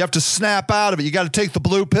up. You have to snap out of it. You got to take the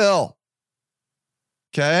blue pill.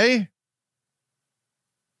 Okay?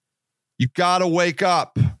 You got to wake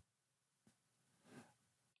up.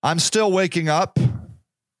 I'm still waking up.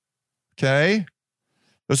 Okay?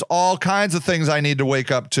 There's all kinds of things I need to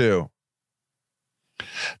wake up to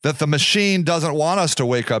that the machine doesn't want us to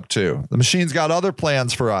wake up to. The machine's got other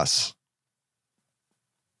plans for us.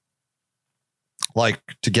 Like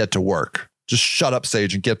to get to work. Just shut up,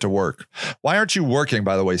 Sage, and get to work. Why aren't you working,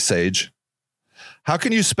 by the way, Sage? How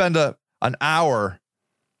can you spend an hour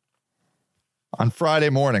on Friday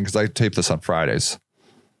morning, because I tape this on Fridays,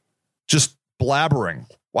 just blabbering?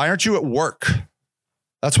 Why aren't you at work?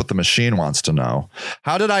 That's what the machine wants to know.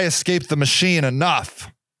 How did I escape the machine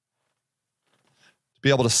enough to be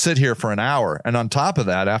able to sit here for an hour? And on top of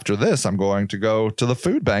that, after this, I'm going to go to the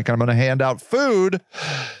food bank and I'm going to hand out food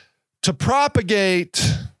to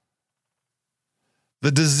propagate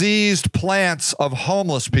the diseased plants of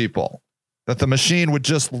homeless people that the machine would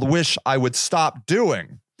just wish I would stop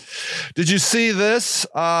doing. Did you see this?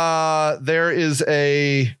 There is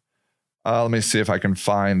a, let me see if I can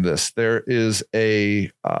find this. There is a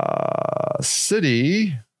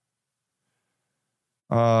city.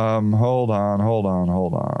 Hold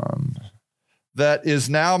on. That is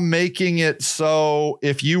now making it so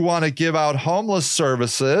if you want to give out homeless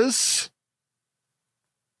services,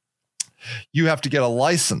 you have to get a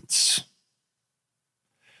license.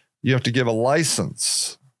 You have to give a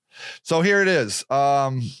license. So here it is.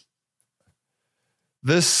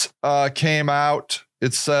 This came out.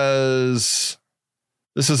 It says,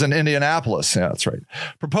 this is in Indianapolis. Yeah, that's right.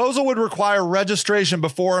 Proposal would require registration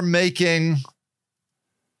before making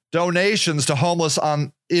donations to homeless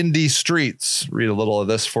on Indy streets. Read a little of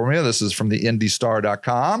this for me. This is from the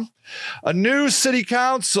IndyStar.com. A new city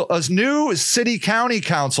county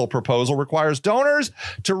council proposal requires donors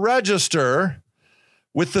to register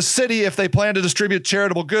with the city if they plan to distribute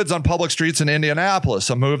charitable goods on public streets in Indianapolis,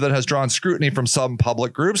 a move that has drawn scrutiny from some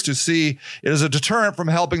public groups to see it as a deterrent from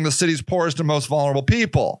helping the city's poorest and most vulnerable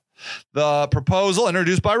people. The proposal,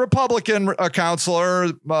 introduced by Republican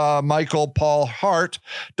counselor Michael Paul Hart,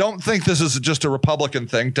 don't think this is just a Republican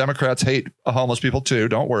thing. Democrats hate homeless people too,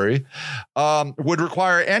 don't worry, would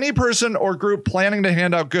require any person or group planning to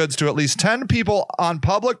hand out goods to at least 10 people on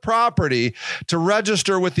public property to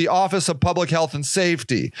register with the Office of Public Health and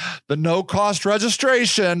Safety. The no-cost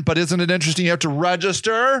registration, but isn't it interesting? You have to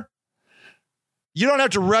register. You don't have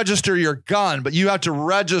to register your gun, but you have to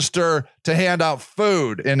register to hand out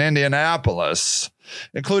food in Indianapolis,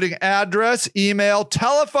 including address, email,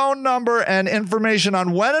 telephone number, and information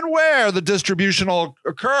on when and where the distribution will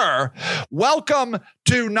occur. Welcome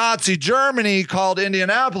to Nazi Germany, called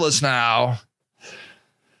Indianapolis now.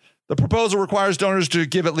 The proposal requires donors to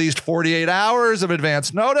give at least 48 hours of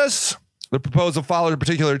advance notice. The proposal followed a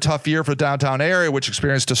particularly tough year for the downtown area, which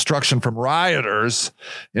experienced destruction from rioters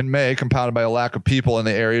in May, compounded by a lack of people in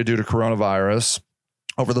the area due to coronavirus.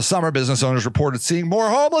 Over the summer, business owners reported seeing more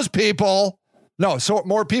homeless people.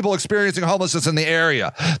 More people experiencing homelessness in the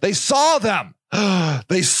area. They saw them.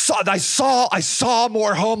 I saw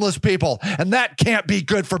more homeless people, and that can't be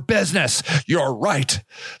good for business. You're right.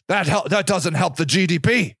 That doesn't help the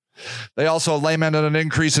GDP. They also lamented an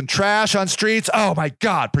increase in trash on streets. Oh my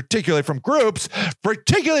God, particularly from groups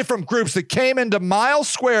that came into Miles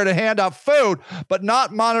Square to hand out food, but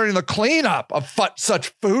not monitoring the cleanup of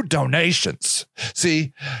such food donations.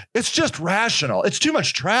 See, it's just rational. It's too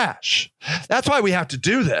much trash. That's why we have to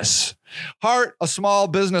do this. Hart, a small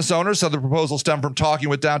business owner, said the proposal stemmed from talking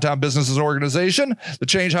with downtown businesses and organization. The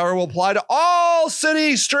change, however, will apply to all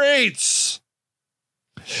city streets.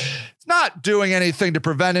 It's not doing anything to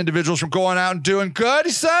prevent individuals from going out and doing good,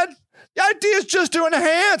 he said. The idea is just to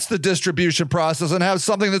enhance the distribution process and have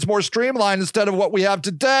something that's more streamlined instead of what we have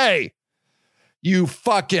today. You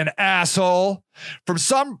fucking asshole. But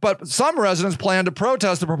some residents plan to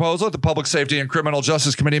protest the proposal at the Public Safety and Criminal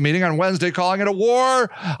Justice Committee meeting on Wednesday, calling it a war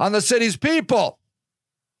on the city's people.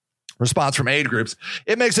 Response from aid groups.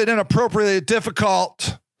 It makes it inappropriately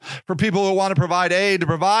difficult for people who want to provide aid to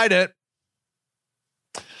provide it,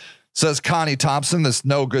 says Connie Thompson, this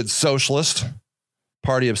no-good socialist.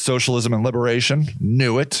 Party of Socialism and Liberation.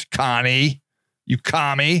 Knew it. Connie. You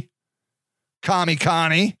commie. Commie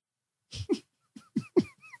Connie.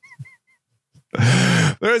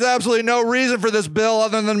 There's absolutely no reason for this bill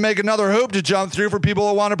other than make another hoop to jump through for people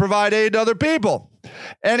who want to provide aid to other people.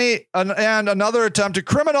 And another attempt to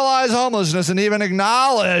criminalize homelessness and even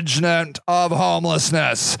acknowledgement of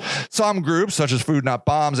homelessness. Some groups, such as Food Not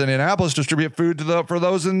Bombs in Indianapolis, distribute food for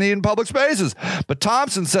those in need in public spaces. But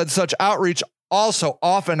Thompson said such outreach also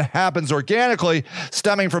often happens organically,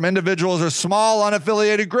 stemming from individuals or small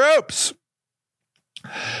unaffiliated groups.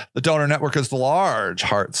 The donor network is large,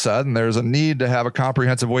 Hart said, and there's a need to have a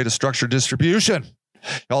comprehensive way to structure distribution.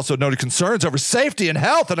 He also noted concerns over safety and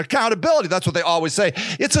health and accountability. That's what they always say.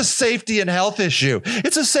 It's a safety and health issue.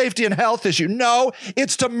 It's a safety and health issue. No,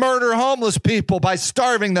 it's to murder homeless people by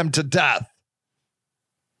starving them to death,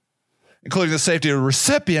 including the safety of the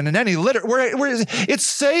recipient and any litter. It's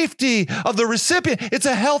safety of the recipient. It's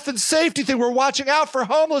a health and safety thing. We're watching out for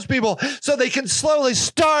homeless people so they can slowly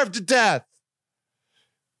starve to death.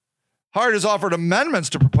 Hart has offered amendments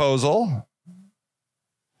to proposal,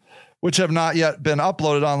 which have not yet been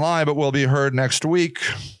uploaded online, but will be heard next week.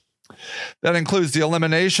 That includes the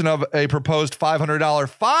elimination of a proposed $500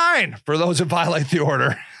 fine for those who violate the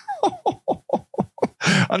order.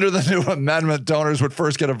 Under the new amendment, donors would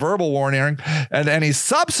first get a verbal warning, and any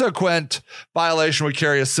subsequent violation would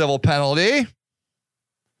carry a civil penalty.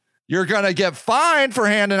 You're going to get fined for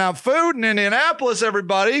handing out food in Indianapolis,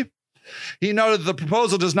 everybody. He noted the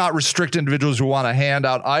proposal does not restrict individuals who want to hand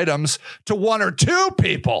out items to one or two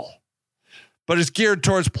people, but is geared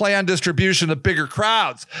towards planned distribution to bigger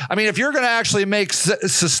crowds. I mean, if you're going to actually make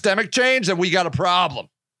systemic change, then we got a problem.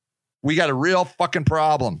 We got a real fucking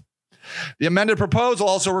problem. The amended proposal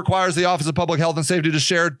also requires the Office of Public Health and Safety to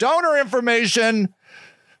share donor information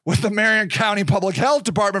with the Marion County Public Health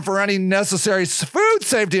Department for any necessary food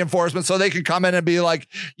safety enforcement, so they can come in and be like,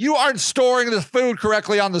 you aren't storing the food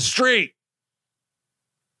correctly on the street.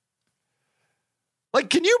 Like,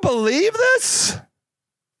 can you believe this?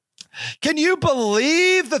 Can you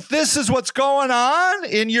believe that this is what's going on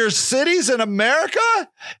in your cities in America?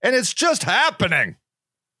 And it's just happening.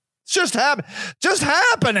 It's just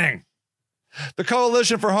happening. The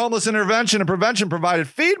Coalition for Homeless Intervention and Prevention provided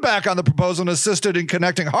feedback on the proposal and assisted in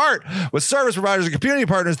connecting HEART with service providers and community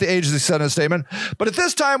partners, the agency said in a statement. But at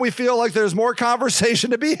this time, we feel like there's more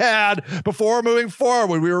conversation to be had before moving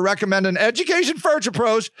forward. We would recommend an education-first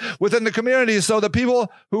approach within the community so that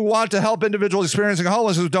people who want to help individuals experiencing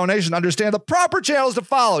homelessness with donation understand the proper channels to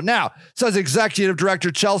follow. Now, says Executive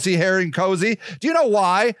Director Chelsea Herring-Cozy. Do you know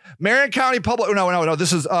why? Marion County Public... No.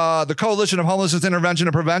 This is the Coalition of Homelessness Intervention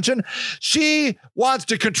and Prevention. She wants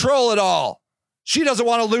to control it all. She doesn't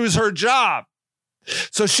want to lose her job.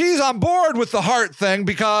 So she's on board with the HEART thing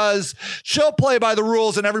because she'll play by the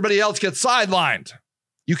rules and everybody else gets sidelined.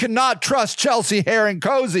 You cannot trust Chelsea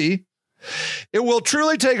Herring-Cozy. It will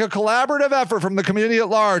truly take a collaborative effort from the community at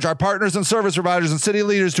large, our partners and service providers and city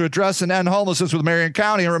leaders to address and end homelessness with Marion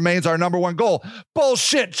County and remains our number one goal.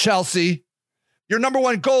 Bullshit, Chelsea. Your number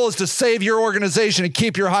one goal is to save your organization and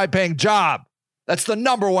keep your high-paying job. That's the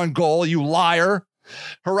number one goal, you liar.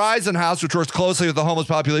 Horizon House, which works closely with the homeless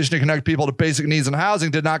population to connect people to basic needs and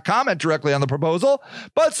housing, did not comment directly on the proposal,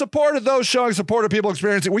 but supported those showing support of people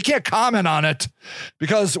experiencing. We can't comment on it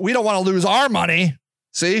because we don't want to lose our money.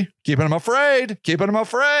 See, keeping them afraid.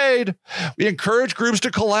 We encourage groups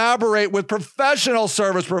to collaborate with professional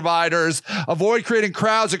service providers, avoid creating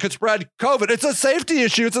crowds that could spread COVID. It's a safety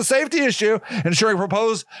issue. Ensuring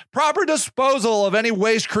proper disposal of any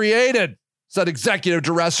waste created. Said Executive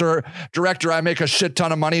Director, I make a shit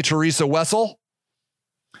ton of money, Teresa Wessel.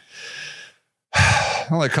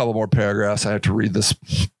 Only a couple more paragraphs. I have to read this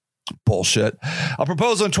bullshit. A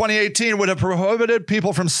proposal in 2018 would have prohibited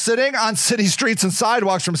people from sitting on city streets and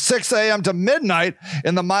sidewalks from 6 a.m. to midnight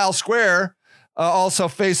in the Mile Square. Also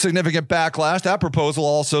faced significant backlash. That proposal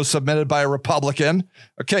also submitted by a Republican.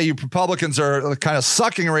 Okay, you Republicans are kind of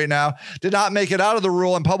sucking right now. Did not make it out of the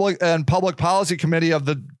rule and public policy committee of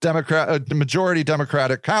the majority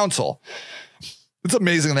Democratic Council. It's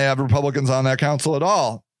amazing they have Republicans on that council at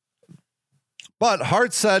all. But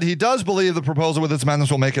Hart said he does believe the proposal with its amendments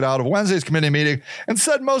will make it out of Wednesday's committee meeting and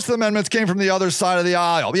said most of the amendments came from the other side of the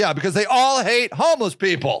aisle. Yeah, because they all hate homeless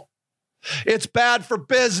people. It's bad for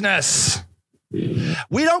business.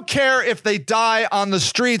 We don't care if they die on the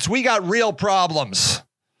streets. We got real problems.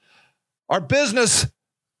 Our business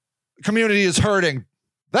community is hurting.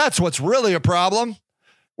 That's what's really a problem.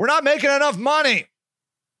 We're not making enough money.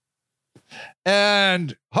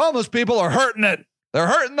 And homeless people are hurting it. They're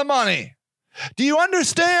hurting the money. Do you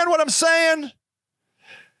understand what I'm saying?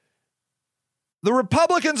 The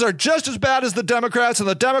Republicans are just as bad as the Democrats, and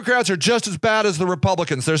the Democrats are just as bad as the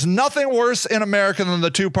Republicans. There's nothing worse in America than the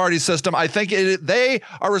two-party system. I think they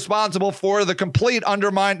are responsible for the complete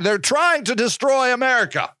undermine. They're trying to destroy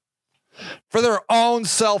America for their own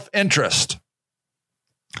self-interest.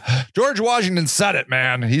 George Washington said it,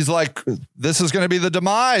 man. He's like, this is going to be the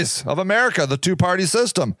demise of America, the two-party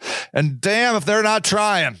system. And damn if they're not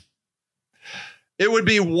trying. It would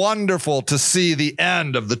be wonderful to see the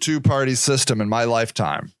end of the two-party system in my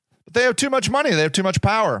lifetime. But they have too much money. They have too much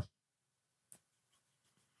power.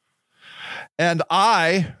 And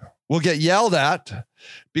I will get yelled at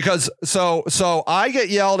because so I get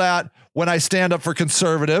yelled at when I stand up for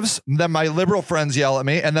conservatives. Then my liberal friends yell at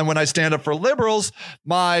me. And then when I stand up for liberals,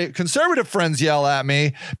 my conservative friends yell at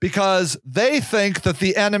me because they think that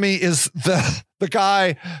the enemy is the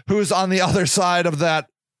guy who's on the other side of that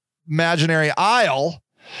imaginary aisle,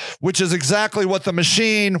 which is exactly what the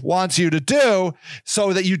machine wants you to do,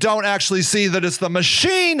 so that you don't actually see that it's the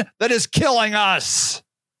machine that is killing us.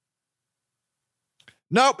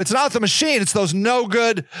 Nope, it's not the machine. It's those no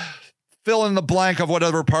good fill in the blank of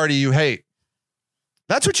whatever party you hate.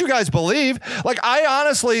 That's what you guys believe. Like,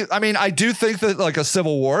 I do think that like a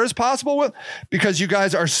civil war is possible because you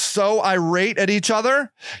guys are so irate at each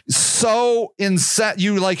other, so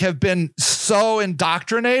you like have been so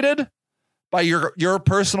indoctrinated by your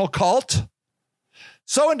personal cult,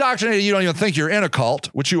 so indoctrinated you don't even think you're in a cult,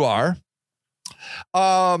 which you are,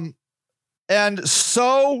 and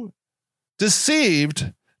so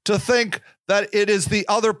deceived to think that it is the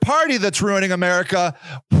other party that's ruining America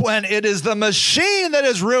when it is the machine that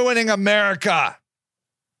is ruining America.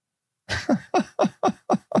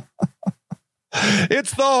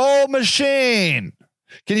 It's the whole machine.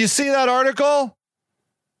 Can you see that article?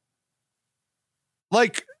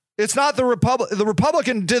 Like, it's not the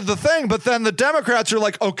Republican did the thing, but then the Democrats are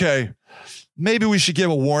like, okay, maybe we should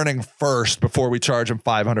give a warning first before we charge him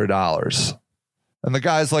 $500. And the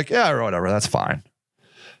guy's like, yeah, or whatever, that's fine.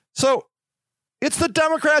 So it's the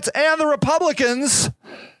Democrats and the Republicans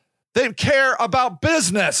They care about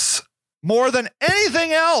business more than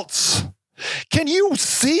anything else. Can you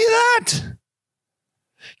see that?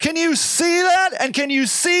 Can you see that? And can you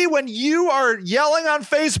see when you are yelling on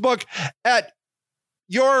Facebook at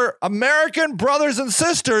your American brothers and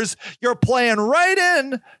sisters, you're playing right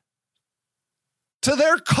in to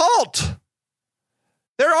their cult?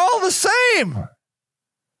 They're all the same.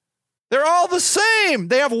 They're all the same.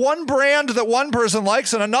 They have one brand that one person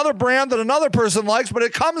likes and another brand that another person likes, but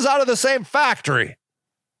it comes out of the same factory.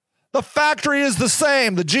 The factory is the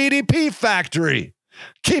same, the GDP factory.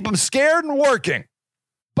 Keep them scared and working.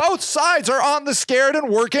 Both sides are on the scared and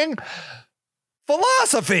working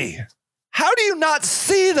philosophy. How do you not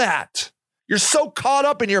see that? You're so caught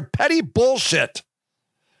up in your petty bullshit.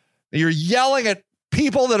 You're yelling at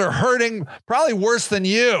people that are hurting probably worse than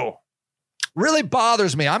you. Really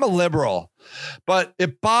bothers me. I'm a liberal, but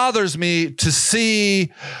it bothers me to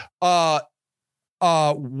see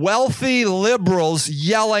wealthy liberals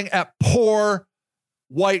yelling at poor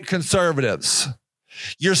white conservatives.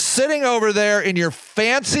 You're sitting over there in your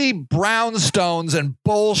fancy brownstones and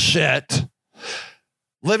bullshit,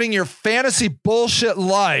 living your fantasy bullshit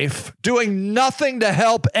life, doing nothing to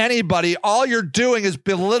help anybody. All you're doing is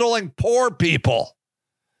belittling poor people.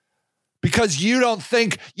 Because you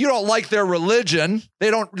don't like their religion.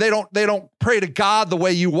 They don't pray to God the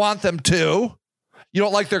way you want them to. You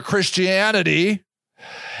don't like their Christianity.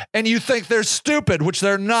 And you think they're stupid, which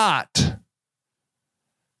they're not.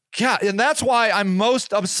 Yeah, and that's why I'm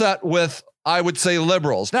most upset with, I would say,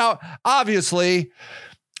 liberals. Now, obviously,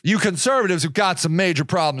 you conservatives have got some major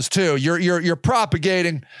problems too. You're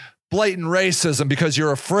propagating blatant racism because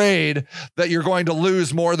you're afraid that you're going to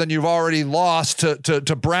lose more than you've already lost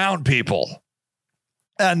to brown people.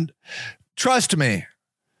 And trust me,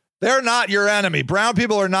 they're not your enemy. Brown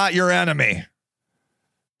people are not your enemy.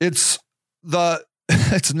 It's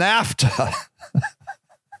NAFTA.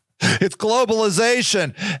 It's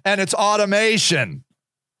globalization and it's automation.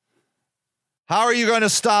 How are you going to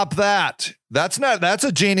stop that? That's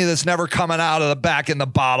a genie that's never coming out of the back in the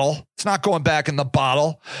bottle. It's not going back in the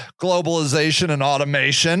bottle. Globalization and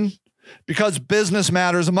automation, because business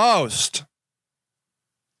matters most.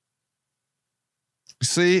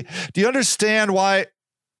 See, do you understand why,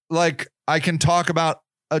 like, I can talk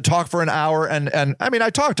for an hour and I mean,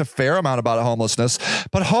 I talked a fair amount about homelessness,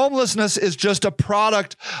 but homelessness is just a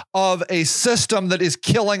product of a system that is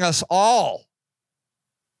killing us all.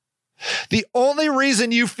 The only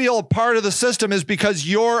reason you feel a part of the system is because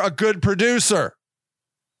you're a good producer.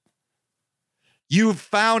 You've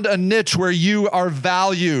found a niche where you are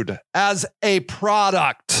valued as a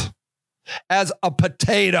product, as a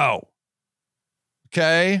potato.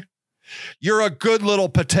 Okay? You're a good little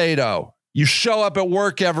potato. You show up at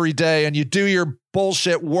work every day and you do your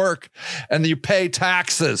bullshit work and you pay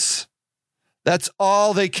taxes. That's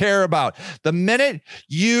all they care about. The minute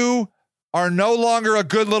you are no longer a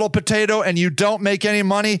good little potato and you don't make any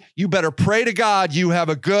money, you better pray to God you have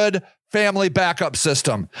a good family backup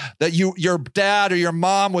system, that your dad or your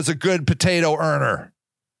mom was a good potato earner.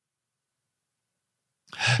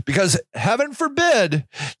 Because heaven forbid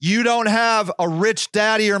you don't have a rich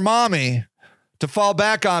daddy or mommy to fall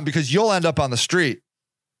back on, because you'll end up on the street.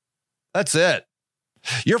 That's it.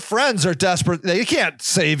 Your friends are desperate. They can't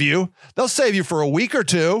save you. They'll save you for a week or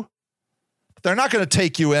two. They're not going to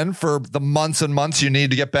take you in for the months and months you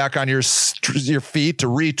need to get back on your feet, to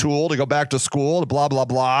retool, to go back to school, to blah, blah,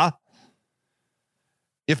 blah.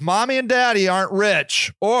 If mommy and daddy aren't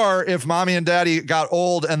rich, or if mommy and daddy got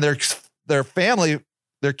old and their family,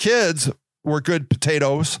 their kids were good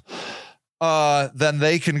potatoes, then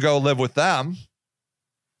they can go live with them.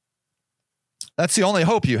 That's the only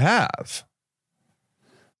hope you have.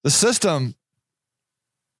 The system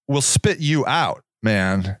will spit you out,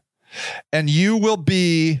 man. And you will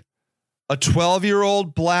be a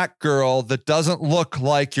 12-year-old black girl that doesn't look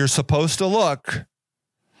like you're supposed to look,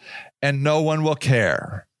 and no one will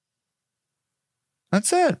care.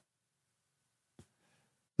 That's it.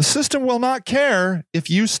 The system will not care if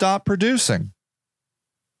you stop producing.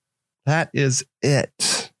 That is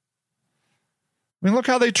it. I mean, look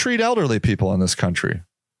how they treat elderly people in this country.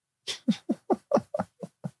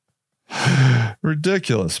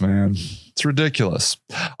 Ridiculous, man. It's ridiculous.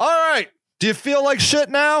 All right. Do you feel like shit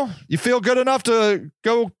now? You feel good enough to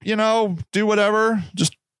go, do whatever?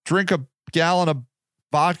 Just drink a gallon of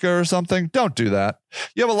vodka or something? Don't do that.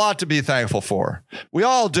 You have a lot to be thankful for. We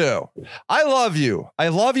all do. I love you. I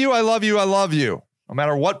love you. I love you. I love you. No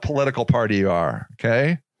matter what political party you are.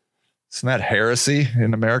 Okay. Isn't that heresy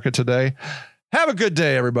in America today? Have a good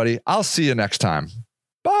day, everybody. I'll see you next time.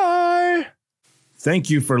 Bye.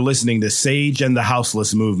 Thank you for listening to Sage and the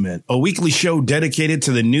Houseless Movement, a weekly show dedicated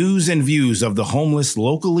to the news and views of the homeless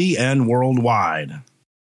locally and worldwide.